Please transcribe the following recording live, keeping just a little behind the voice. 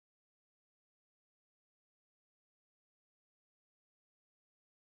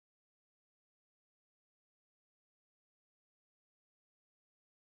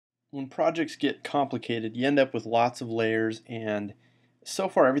when projects get complicated, you end up with lots of layers, and so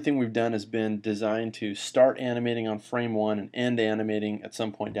far everything we've done has been designed to start animating on frame 1 and end animating at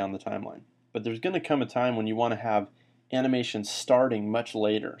some point down the timeline. But there's going to come a time when you want to have animation starting much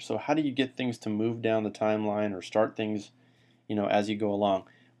later. So how do you get things to move down the timeline or start things, as you go along?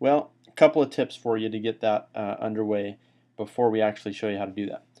 Well, a couple of tips for you to get that underway before we actually show you how to do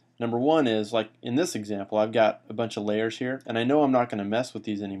that. Number one is, like in this example, I've got a bunch of layers here, and I know I'm not going to mess with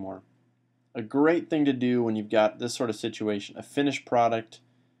these anymore. A great thing to do when you've got this sort of situation, a finished product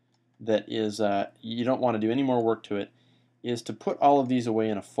that is you don't want to do any more work to it, is to put all of these away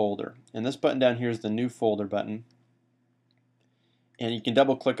in a folder. And this button down here is the new folder button. And you can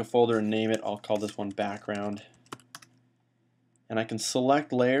double click a folder and name it. I'll call this one background. And I can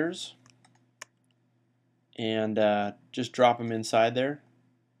select layers and just drop them inside there.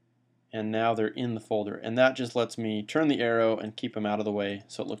 And now they're in the folder, and that just lets me turn the arrow and keep them out of the way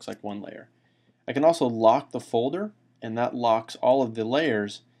so it looks like one layer. I can also lock the folder, and that locks all of the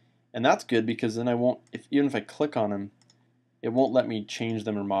layers, and that's good because then I won't, even if I click on them, it won't let me change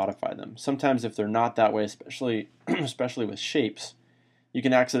them or modify them. Sometimes if they're not that way, especially with shapes, you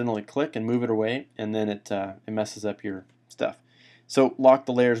can accidentally click and move it away, and then it messes up your stuff. So lock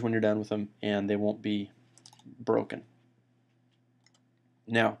the layers when you're done with them, and they won't be broken.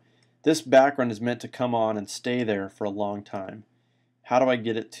 Now, this background is meant to come on and stay there for a long time. How do I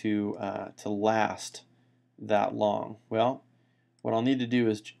get it to last that long? Well, what I'll need to do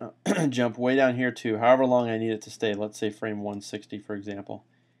is jump way down here to however long I need it to stay. Let's say frame 160, for example,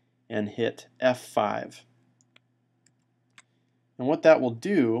 and hit F5. And what that will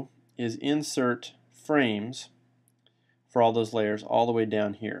do is insert frames for all those layers all the way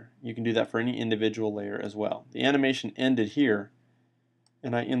down here. You can do that for any individual layer as well. The animation ended here,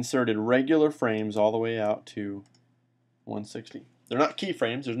 and I inserted regular frames all the way out to 160. They're not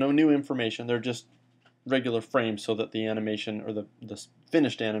keyframes, there's no new information, they're just regular frames so that the animation, or the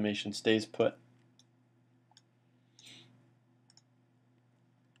finished animation, stays put.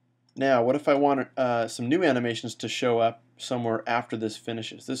 Now, what if I want some new animations to show up somewhere after this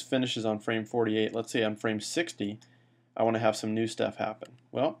finishes? This finishes on frame 48. Let's say on frame 60, I want to have some new stuff happen.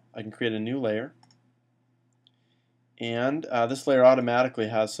 Well, I can create a new layer. And this layer automatically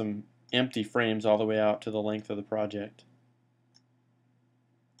has some empty frames all the way out to the length of the project.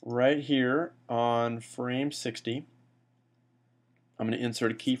 Right here on frame 60, I'm going to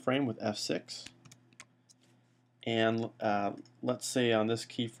insert a keyframe with F6. And let's say on this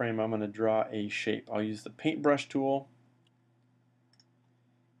keyframe I'm going to draw a shape. I'll use the paintbrush tool,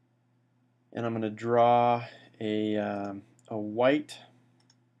 and I'm going to draw a white.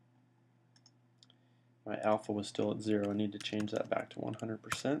 My alpha was still at 0. I need to change that back to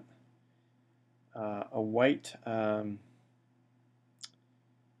 100%. A white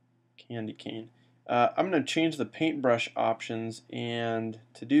candy cane. I'm going to change the paintbrush options, and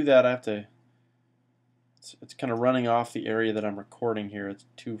to do that I have to, it's kind of running off the area that I'm recording here. It's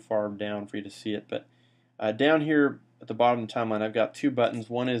too far down for you to see it, but down here at the bottom of the timeline I've got two buttons.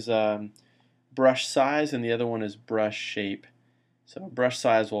 One is brush size and the other one is brush shape. So brush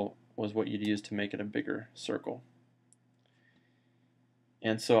size was what you'd use to make it a bigger circle.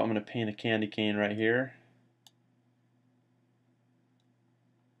 And so I'm going to paint a candy cane right here.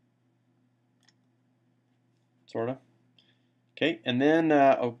 Sort of. Okay, and then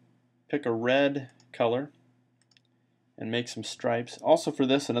I'll pick a red color and make some stripes. Also for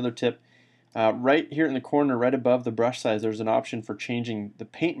this, another tip, right here in the corner, right above the brush size, there's an option for changing the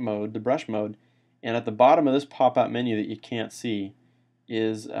paint mode, the brush mode, and at the bottom of this pop-out menu that you can't see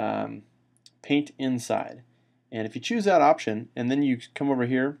is paint inside. And if you choose that option and then you come over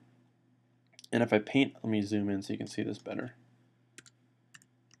here, and if I paint, let me zoom in so you can see this better.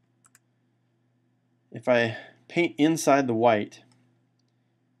 If I paint inside the white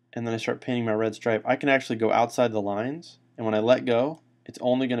and then I start painting my red stripe, I can actually go outside the lines, and when I let go, it's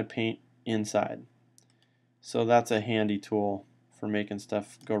only going to paint inside. So that's a handy tool for making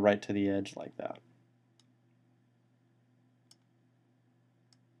stuff go right to the edge like that.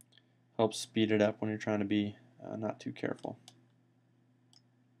 Helps speed it up when you're trying to be not too careful.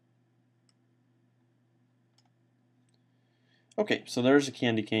 Okay, so there's a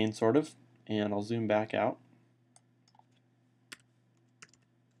candy cane, sort of, and I'll zoom back out.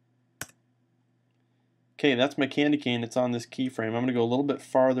 Okay, that's my candy cane. It's on this keyframe. I'm going to go a little bit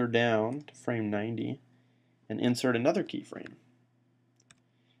farther down to frame 90 and insert another keyframe.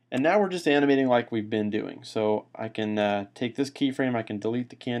 And now we're just animating like we've been doing. So I can take this keyframe, I can delete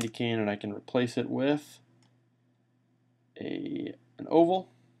the candy cane, and I can replace it with an oval.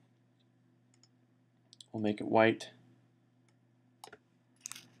 We'll make it white.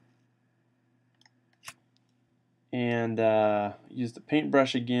 and use the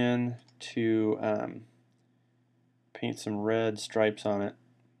paintbrush again to paint some red stripes on it.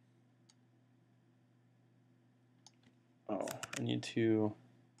 Oh, I need to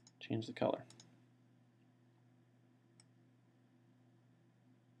change the color.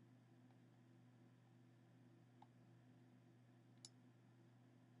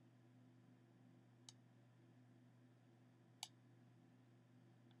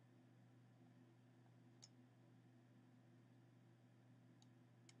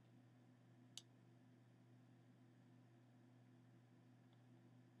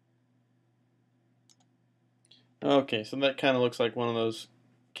 Okay, so that kind of looks like one of those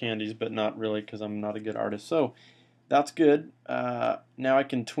candies, but not really because I'm not a good artist. So that's good. Now I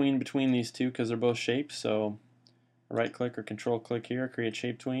can tween between these two because they're both shapes. So right click or control click here, create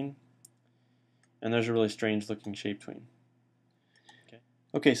shape tween. And there's a really strange looking shape tween.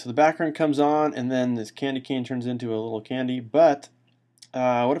 Okay, so the background comes on and then this candy cane turns into a little candy, but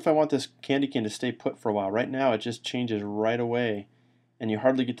what if I want this candy cane to stay put for a while? Right now it just changes right away and you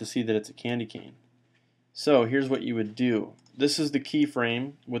hardly get to see that it's a candy cane. So here's what you would do. This is the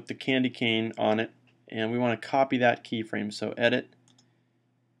keyframe with the candy cane on it, and we want to copy that keyframe. So edit,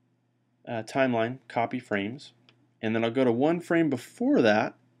 timeline, copy frames, and then I'll go to one frame before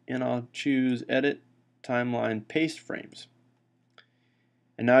that and I'll choose edit, timeline, paste frames.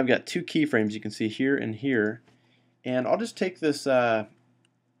 And now I've got two keyframes you can see here and here, and I'll just take this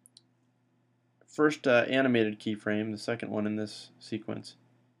first animated keyframe, the second one in this sequence,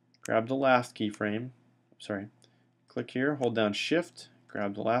 grab the last keyframe, sorry, click here, hold down shift,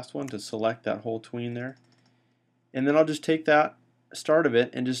 grab the last one to select that whole tween there, and then I'll just take that start of it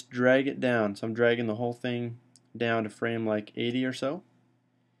and just drag it down. So I'm dragging the whole thing down to frame like 80 or so.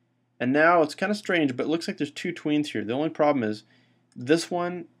 And now it's kind of strange, but it looks like there's two tweens here. The only problem is this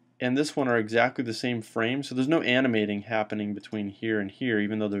one and this one are exactly the same frame, so there's no animating happening between here and here,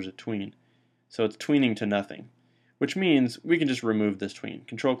 even though there's a tween. So it's tweening to nothing, which means we can just remove this tween.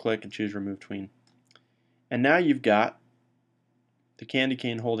 Control click and choose remove tween. And now you've got the candy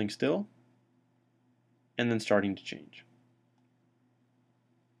cane holding still and then starting to change.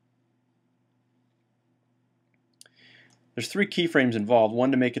 There's three keyframes involved,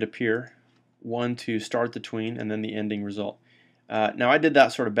 one to make it appear, one to start the tween, and then the ending result. Now I did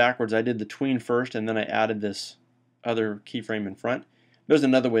that sort of backwards. I did the tween first and then I added this other keyframe in front. There's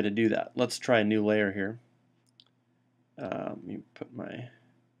another way to do that. Let's try a new layer here. Let me put my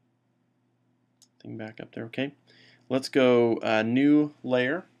thing back up there. Okay, let's go new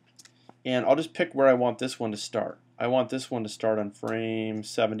layer, and I'll just pick where I want this one to start. I want this one to start on frame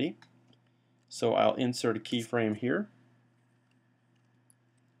 70, so I'll insert a keyframe here,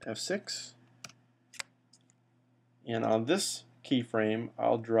 F6, and on this keyframe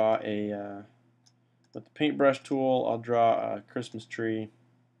I'll draw a with the paintbrush tool I'll draw a Christmas tree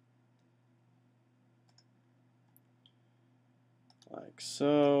like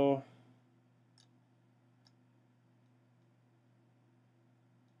so.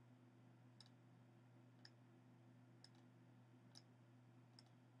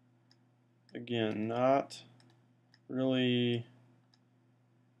 Again, not really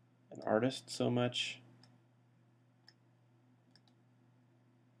an artist so much.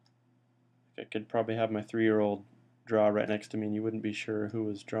 I could probably have my 3-year-old draw right next to me and you wouldn't be sure who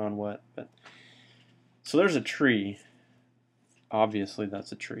was drawing what. But so there's a tree. Obviously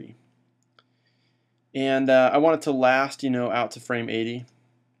that's a tree. And I want it to last, out to frame 80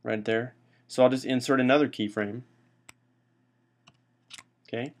 right there. So I'll just insert another keyframe.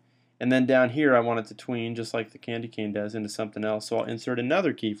 Okay. And then down here I want it to tween just like the candy cane does into something else. So I'll insert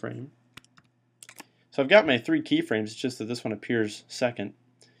another keyframe. So I've got my 3 keyframes, it's just that this one appears second.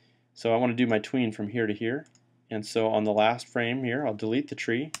 So I want to do my tween from here to here. And so on the last frame here, I'll delete the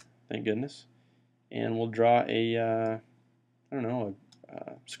tree, thank goodness. And we'll draw a, I don't know,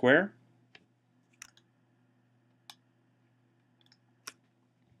 a square.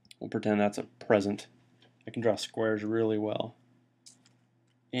 We'll pretend that's a present. I can draw squares really well.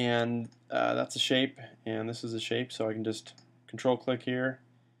 And that's a shape, and this is a shape, so I can just control click here,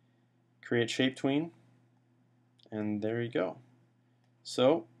 create shape tween, and there you go.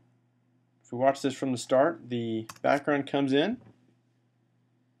 So if we watch this from the start, the background comes in,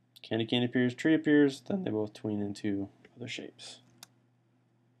 candy cane appears, tree appears, then they both tween into other shapes.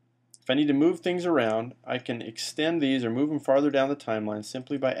 If I need to move things around, I can extend these or move them farther down the timeline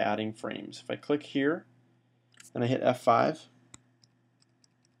simply by adding frames. If I click here and I hit F5,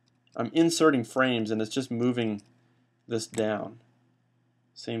 I'm inserting frames and it's just moving this down.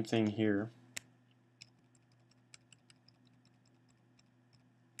 Same thing here.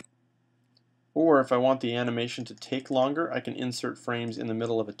 Or if I want the animation to take longer, I can insert frames in the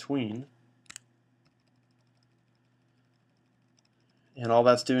middle of a tween. And all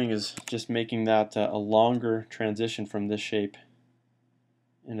that's doing is just making that a longer transition from this shape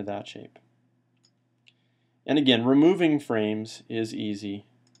into that shape. And again, removing frames is easy.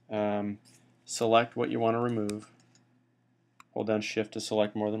 Select what you want to remove. Hold down Shift to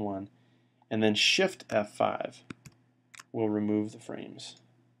select more than one. And then Shift F5 will remove the frames.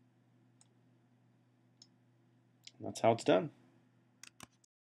 And that's how it's done.